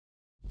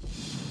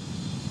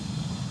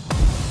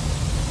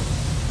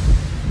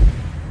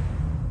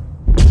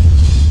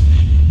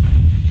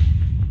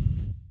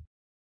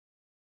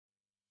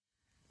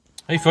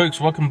Hey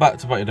folks, welcome back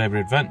to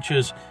Aviary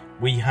Adventures.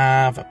 We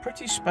have a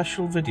pretty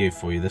special video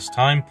for you this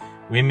time.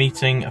 We're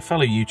meeting a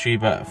fellow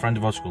YouTuber, a friend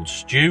of ours called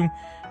Stu.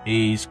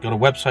 He's got a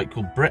website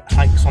called Brit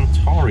Hikes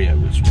Ontario.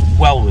 It's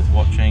well worth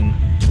watching.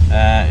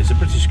 He's a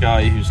British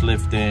guy who's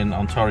lived in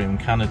Ontario in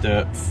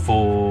Canada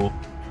for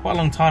quite a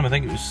long time. I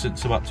think it was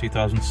since about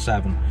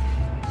 2007.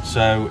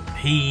 So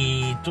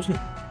he doesn't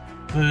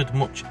bird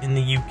much in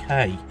the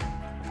UK.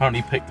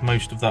 Apparently he picked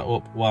most of that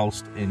up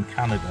whilst in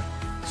Canada.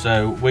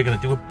 So we're going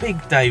to do a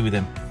big day with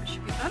him,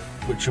 Should be fun.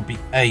 which should be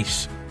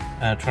ace,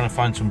 trying to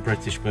find some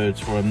British birds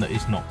for him that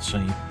he's not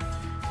seen.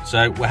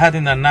 So we're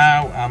heading there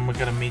now and we're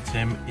going to meet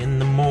him in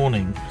the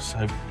morning.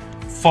 So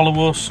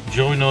follow us,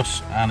 join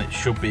us, and it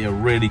should be a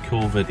really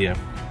cool video.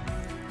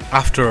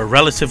 After a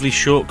relatively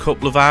short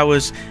couple of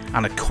hours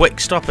and a quick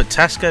stop at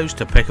Tesco's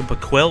to pick up a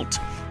quilt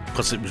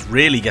because it was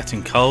really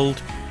getting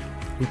cold,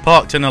 we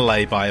parked in a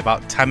lay-by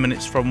about 10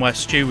 minutes from where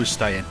Stu was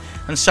staying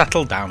and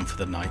settled down for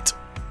the night.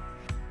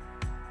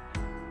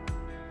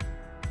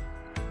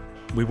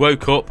 We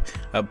woke up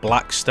at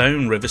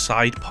Blackstone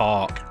Riverside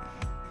Park.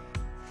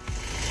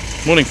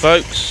 Morning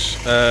folks,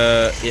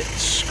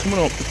 it's coming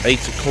up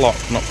 8 o'clock,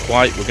 not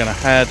quite. We're going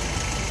to head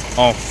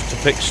off to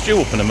pick Stu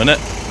up in a minute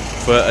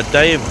for a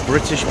day of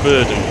British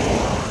birding.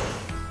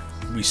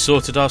 We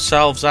sorted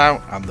ourselves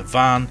out and the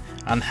van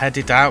and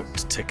headed out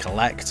to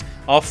collect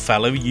our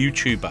fellow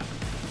YouTuber.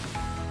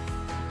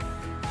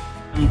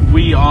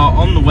 We are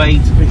on the way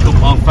to pick up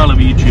our fellow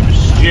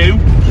YouTuber Stu,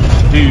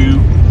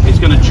 who is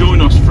going to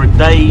join us for a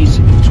day's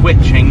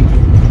twitching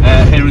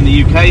here in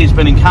the UK. He's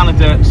been in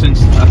Canada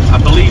since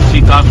I believe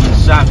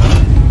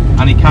 2007,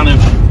 and he kind of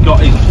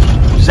got his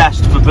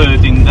zest for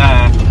birding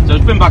there. So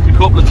he's been back a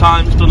couple of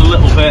times, done a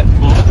little bit,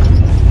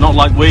 but not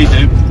like we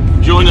do.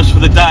 Join us for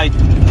the day.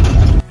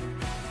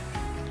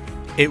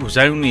 It was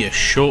only a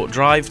short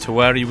drive to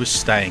where he was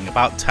staying,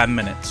 about 10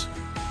 minutes.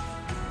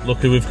 Look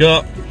who we've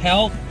got.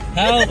 Help!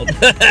 Help!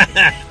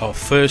 Our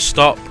first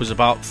stop was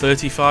about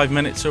 35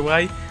 minutes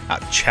away at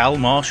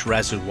Chelmarsh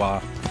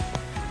Reservoir.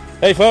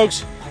 Hey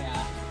folks.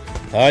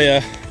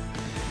 Hiya.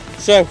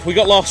 So we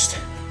got lost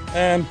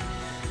and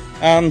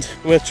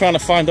we're trying to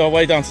find our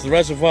way down to the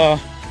reservoir,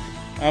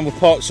 and we're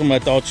parked somewhere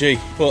dodgy,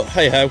 but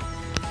hey ho,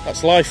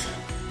 that's life.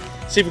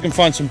 See if we can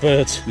find some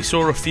birds. We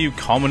saw a few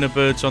commoner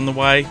birds on the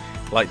way,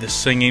 like the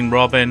singing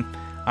robin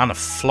and a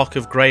flock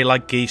of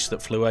grey-lag geese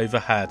that flew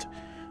overhead,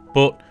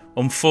 but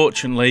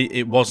unfortunately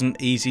it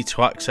wasn't easy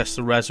to access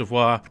the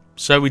reservoir,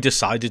 so we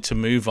decided to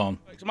move on.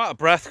 I'm out of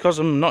breath because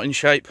I'm not in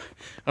shape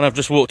and I've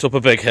just walked up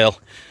a big hill.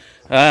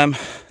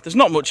 There's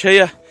not much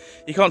here.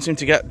 You can't seem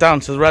to get down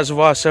to the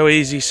reservoir so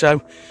easy,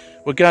 so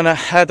we're going to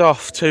head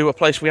off to a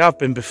place we have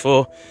been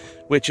before,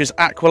 which is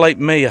Aqualate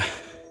Mere,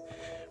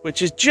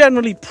 which is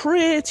generally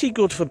pretty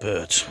good for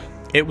birds.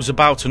 It was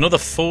about another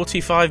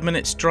 45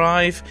 minutes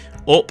drive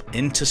up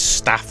into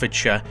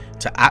Staffordshire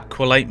to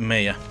Aqualate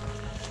Mere.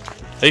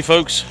 Hey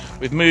folks,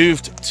 we've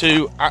moved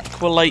to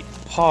Aqualate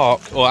Park,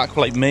 or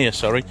Aqualate Mere,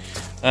 sorry.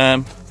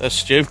 There's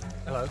Stu.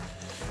 Hello.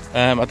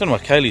 I don't know where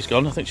Kaylee's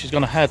gone. I think she's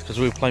gone ahead because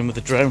we were playing with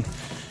the drone.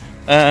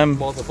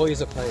 While the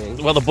boys are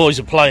playing. Well, the boys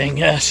are playing,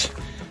 yes.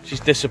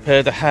 She's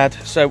disappeared ahead.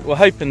 So we're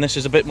hoping this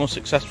is a bit more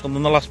successful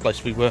than the last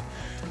place we were.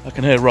 I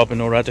can hear Robin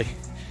already.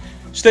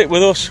 Stick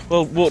with us.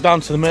 We'll walk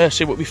down to the mere,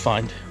 see what we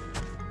find.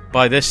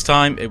 By this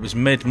time, it was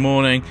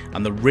mid-morning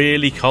and the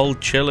really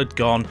cold chill had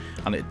gone,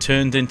 and it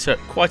turned into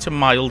quite a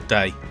mild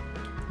day.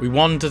 We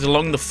wandered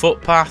along the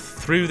footpath,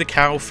 through the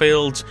cow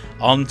fields,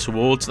 on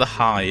towards the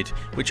Hyde,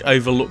 which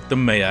overlooked the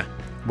mere.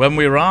 When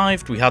we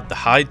arrived, we had the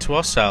Hyde to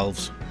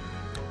ourselves.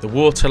 The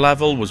water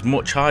level was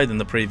much higher than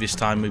the previous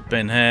time we'd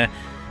been here.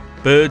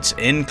 Birds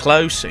in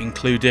close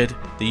included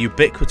the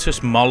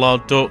ubiquitous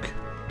mallard duck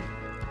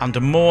and a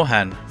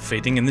moorhen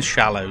feeding in the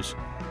shallows.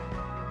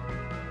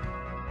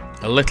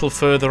 A little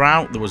further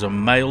out there was a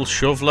male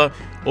shoveler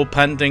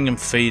upending and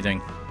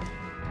feeding.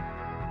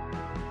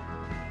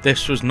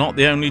 This was not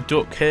the only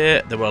duck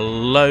here, there were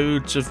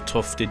loads of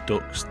tufted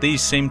ducks.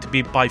 These seemed to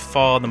be by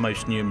far the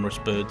most numerous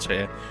birds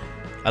here.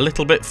 A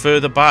little bit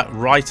further back,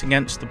 right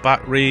against the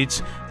back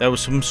reeds, there were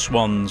some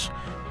swans.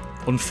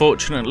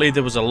 Unfortunately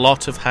there was a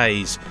lot of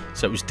haze,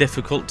 so it was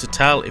difficult to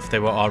tell if they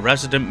were our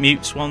resident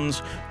mute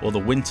swans or the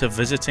winter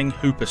visiting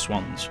hooper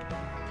swans.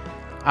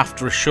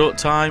 After a short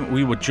time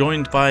we were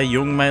joined by a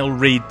young male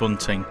reed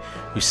bunting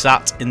who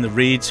sat in the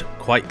reeds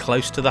quite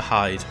close to the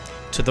Hyde.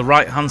 To the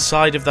right hand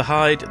side of the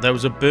Hyde there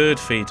was a bird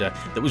feeder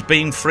that was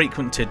being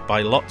frequented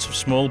by lots of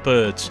small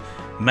birds,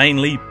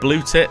 mainly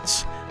blue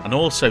tits and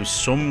also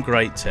some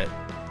great tit.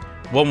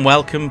 One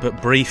welcome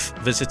but brief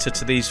visitor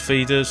to these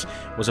feeders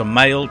was a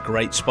male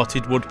great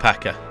spotted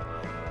woodpecker.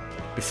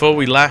 Before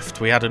we left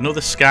we had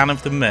another scan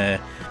of the mere,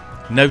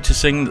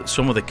 noticing that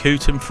some of the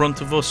coot in front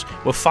of us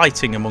were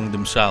fighting among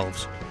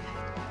themselves.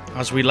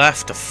 As we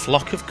left, a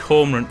flock of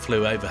cormorant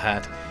flew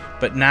overhead,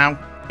 but now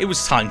it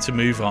was time to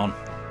move on.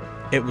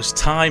 It was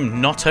time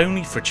not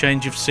only for a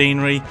change of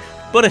scenery,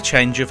 but a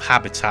change of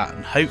habitat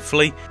and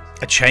hopefully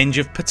a change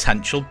of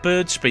potential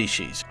bird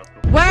species.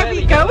 Where are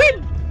we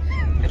going?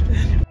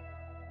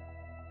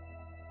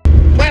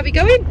 Where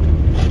are we going?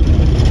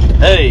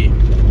 Hey,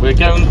 we're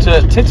going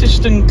to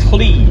Titterston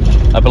Clee,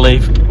 I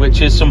believe, which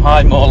is some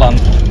high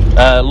moorland.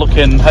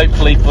 Looking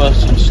hopefully for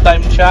some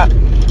stone chat,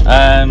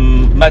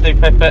 meadow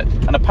pipit,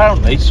 and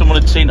apparently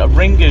someone had seen a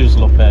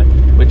ringoozle up here,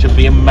 which would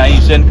be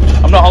amazing.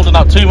 I'm not holding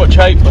out too much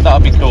hope, but that'll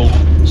be cool.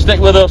 Stick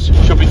with us,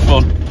 should be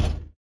fun.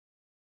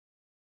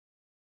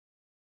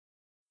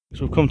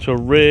 So we've come to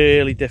a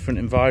really different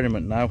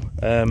environment now.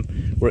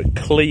 We're at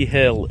Clee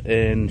Hill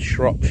in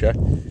Shropshire.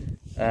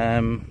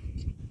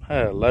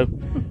 Hello,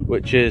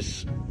 which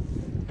is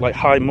like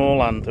high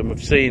moorland, and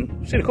we've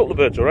seen a couple of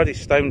birds already.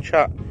 Stone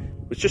chat.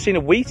 We've just seen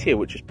a wheatear,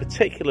 which is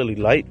particularly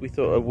late. We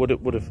thought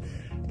it would have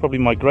probably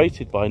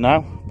migrated by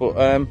now,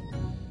 but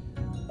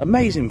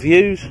amazing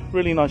views,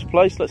 really nice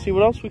place. Let's see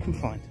what else we can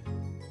find.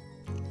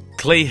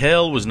 Clee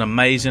Hill was an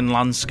amazing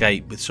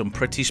landscape with some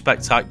pretty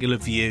spectacular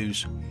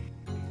views.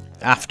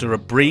 After a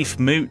brief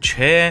mooch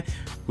here,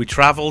 we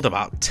travelled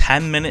about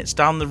 10 minutes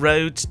down the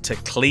road to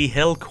Clee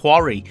Hill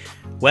Quarry,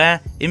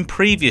 where in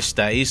previous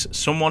days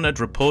someone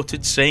had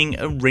reported seeing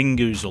a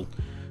ringoozle,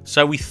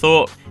 so we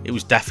thought it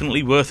was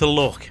definitely worth a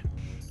look.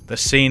 The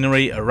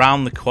scenery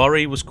around the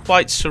quarry was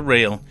quite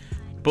surreal,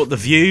 but the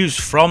views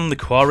from the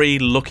quarry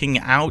looking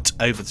out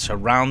over the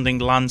surrounding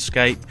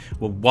landscape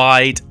were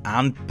wide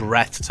and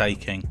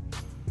breathtaking.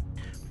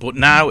 But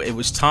now it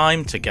was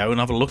time to go and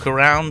have a look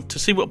around to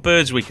see what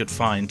birds we could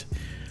find.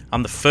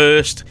 And the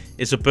first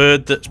is a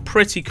bird that's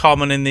pretty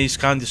common in these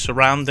kind of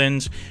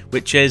surroundings,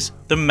 which is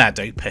the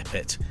meadow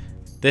pipit.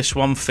 This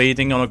one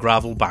feeding on a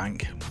gravel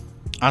bank.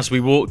 As we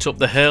walked up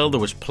the hill, there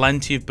was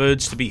plenty of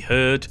birds to be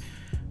heard,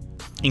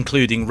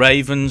 including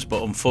ravens,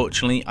 but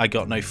unfortunately I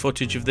got no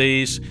footage of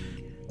these.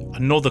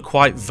 Another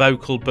quite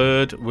vocal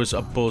bird was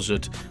a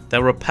buzzard.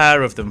 There were a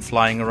pair of them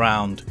flying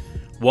around,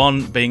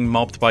 one being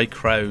mobbed by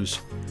crows.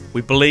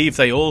 We believe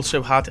they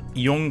also had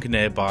young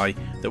nearby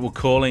that were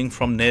calling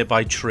from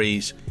nearby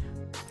trees.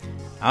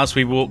 As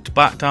we walked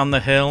back down the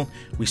hill,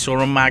 we saw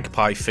a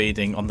magpie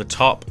feeding on the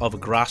top of a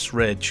grass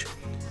ridge.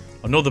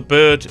 Another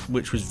bird,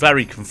 which was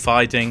very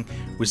confiding,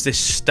 was this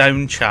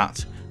stone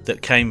chat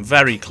that came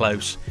very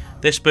close.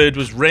 This bird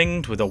was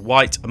ringed with a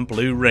white and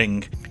blue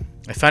ring.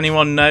 If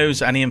anyone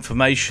knows any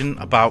information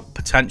about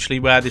potentially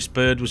where this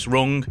bird was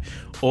rung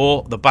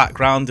or the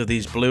background of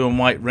these blue and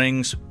white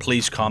rings,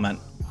 please comment.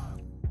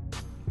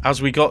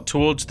 As we got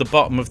towards the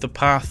bottom of the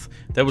path,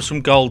 there was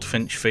some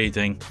goldfinch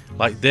feeding,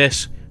 like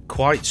this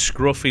quite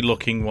scruffy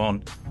looking one.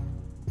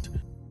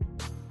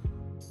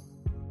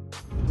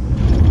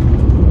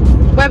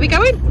 Where are we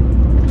going?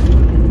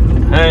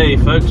 Hey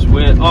folks,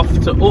 we're off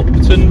to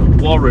Upton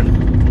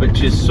Warren,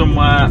 which is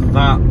somewhere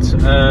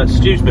that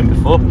Stu's been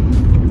before,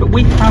 but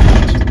we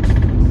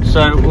haven't.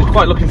 So we're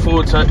quite looking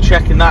forward to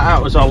checking that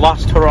out as our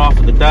last hurrah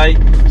for the day,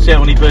 see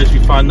how many birds we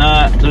find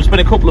there. There's been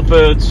a couple of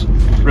birds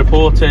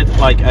reported,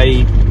 like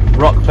a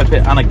rock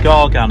pipit and a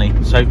garganny,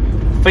 so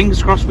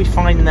fingers crossed we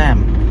find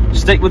them.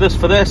 Stick with us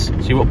for this,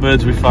 see what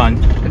birds we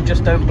find. And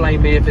just don't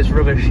blame me if it's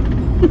rubbish.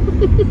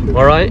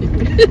 Alright?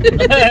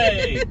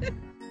 Hey!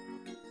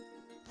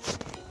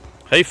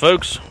 Hey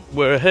folks,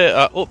 we're here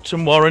at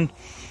Upton Warren.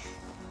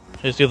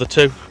 Here's the other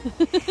two.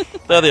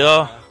 There they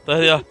are, there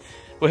they are.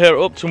 We're here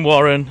at Upton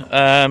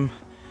Warren,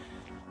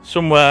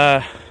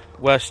 somewhere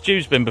where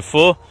Stu's been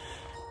before,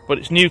 but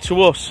it's new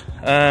to us.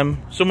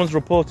 Someone's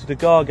reported a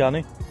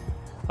garganny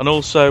and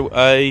also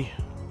a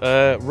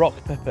rock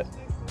pipit.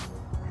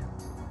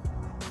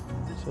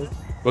 So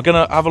we're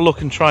going to have a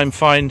look and try and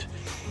find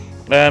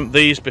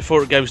these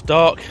before it goes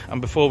dark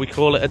and before we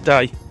call it a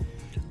day.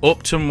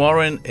 Upton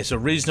Warren is a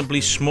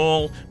reasonably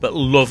small but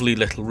lovely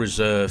little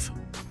reserve.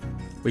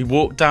 We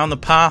walked down the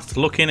path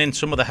looking in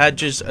some of the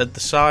hedges at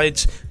the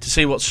sides to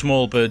see what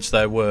small birds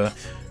there were,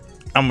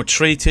 and were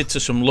treated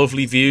to some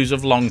lovely views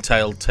of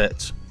long-tailed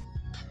tits.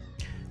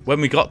 When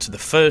we got to the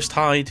first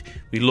hide,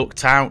 we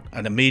looked out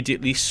and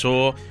immediately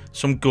saw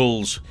some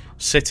gulls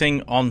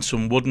sitting on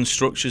some wooden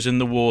structures in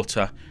the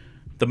water,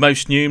 the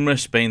most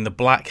numerous being the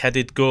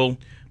black-headed gull,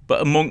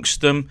 but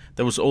amongst them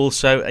there was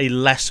also a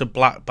lesser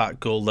blackback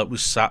gull that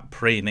was sat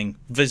preening,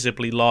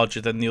 visibly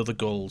larger than the other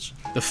gulls.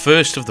 The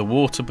first of the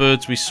water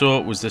birds we saw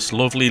was this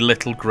lovely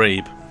little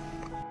grebe.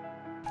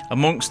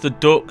 Amongst the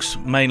ducks,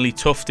 mainly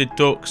tufted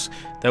ducks,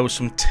 there was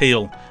some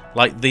teal,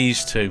 like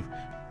these two,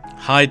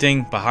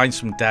 hiding behind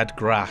some dead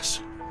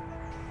grass.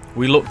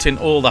 We looked in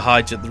all the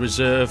hides at the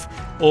reserve,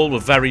 all were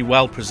very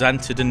well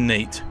presented and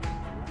neat.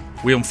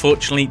 We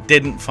unfortunately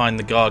didn't find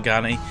the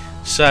garganny,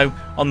 so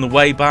on the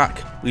way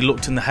back we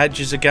looked in the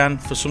hedges again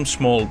for some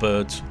small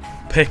birds,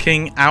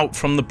 picking out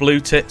from the blue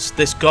tits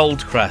this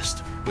goldcrest,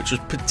 which was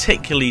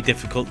particularly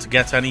difficult to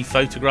get any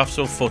photographs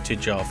or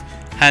footage of,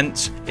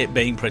 hence it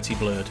being pretty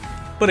blurred,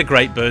 but a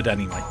great bird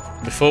anyway.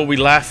 Before we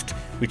left,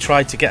 we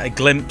tried to get a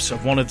glimpse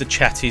of one of the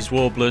Chetty's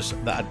warblers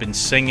that had been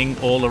singing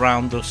all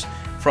around us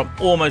from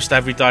almost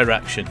every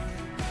direction,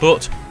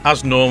 but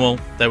as normal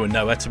they were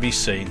nowhere to be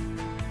seen.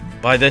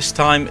 By this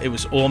time it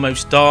was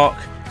almost dark,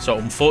 so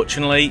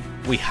unfortunately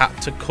we had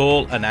to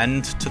call an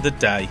end to the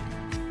day.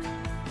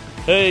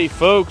 Hey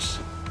folks,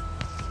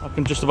 I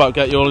can just about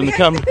get you all in the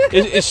camera.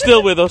 It's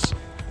still with us.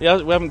 We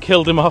haven't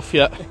killed him off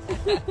yet.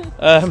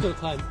 Still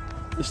time.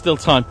 There's still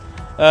time.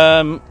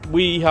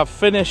 We have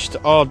finished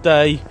our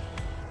day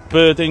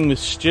birding with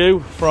Stu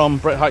from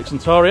Brit Hikes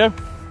Ontario.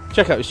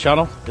 Check out his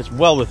channel. It's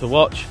well worth a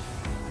watch.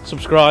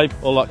 Subscribe,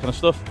 all that kind of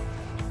stuff.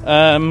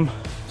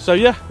 So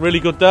yeah, really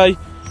good day.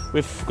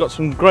 We've got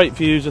some great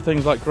views of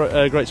things like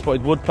great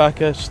spotted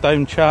woodpecker,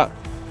 stone chat,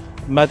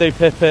 meadow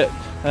pipit,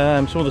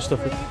 some other stuff,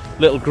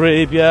 little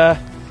grebe, yeah,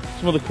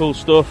 some other cool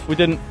stuff. We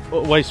didn't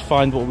always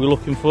find what we were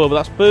looking for, but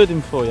that's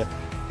birding for you.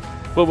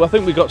 But I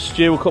think we got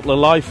Stu a couple of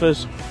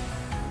lifers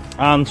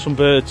and some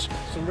birds.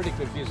 Some really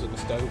good views of the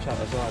stone chat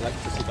as well. I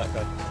like to see that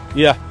guy.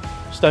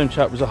 Yeah, stone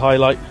chat was a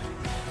highlight.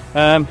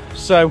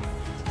 So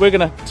we're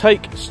going to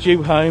take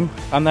Stu home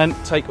and then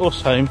take us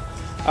home,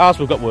 as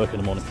we've got work in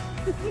the morning.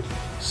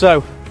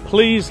 So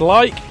please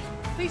like,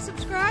 please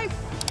subscribe,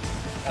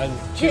 and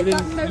hit tune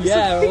that in. notification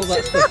Yeah, all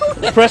that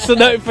stuff. press the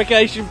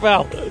notification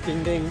bell.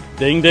 Ding ding.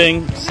 Ding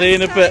ding. See you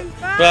in a Next bit.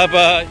 time, Bye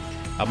bye.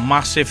 bye. A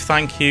massive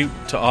thank you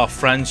to our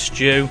friend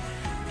Stu.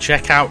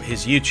 Check out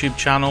his YouTube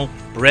channel,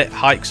 Brit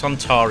Hikes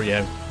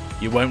Ontario.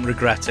 You won't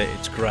regret it,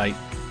 it's great.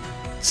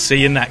 See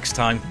you next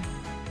time.